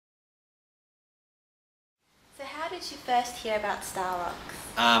did you first hear about StyleRocks?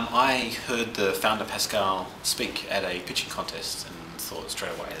 I heard the founder Pascal speak at a pitching contest and thought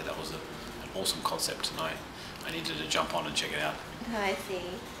straight away that was an awesome concept, and I needed to jump on and check it out. Oh, I see.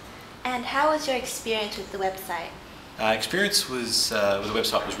 And how was your experience with the website? Experience was with the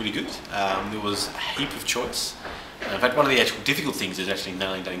website was really good. There was a heap of choice. In fact, one of the actual difficult things is actually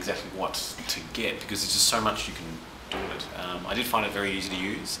nailing down exactly what to get, because there's just so much you can do with it. I did find it very easy to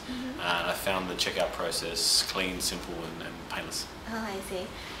use, and I found the checkout process clean, simple, and painless. Oh, I see.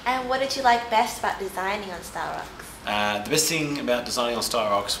 And what did you like best about designing on StyleRocks? The best thing about designing on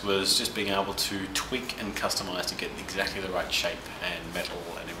StyleRocks was just being able to tweak and customise to get exactly the right shape and metal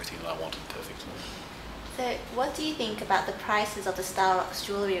and everything that I wanted perfect. So, what do you think about the prices of the StyleRocks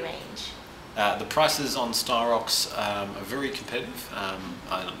jewellery range? The prices on StyleRocks are very competitive.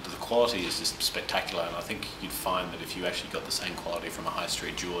 The quality is just spectacular, and I think you'd find that if you actually got the same quality from a high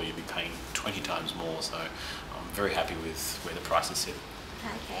street jeweller, you'd be paying 20 times more, so I'm very happy with where the price is set.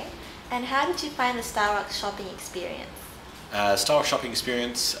 Okay. And how did you find the StyleRocks shopping experience? StyleRocks shopping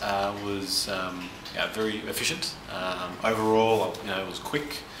experience was very efficient. Overall, it was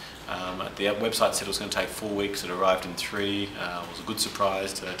quick. The website said it was going to take 4 weeks. It arrived in 3. It was a good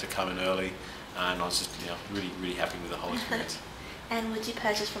surprise to come in early, and I was just really happy with the whole experience. And would you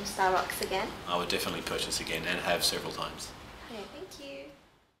purchase from StyleRocks again? I would definitely purchase again, and have several times. Okay, thank you.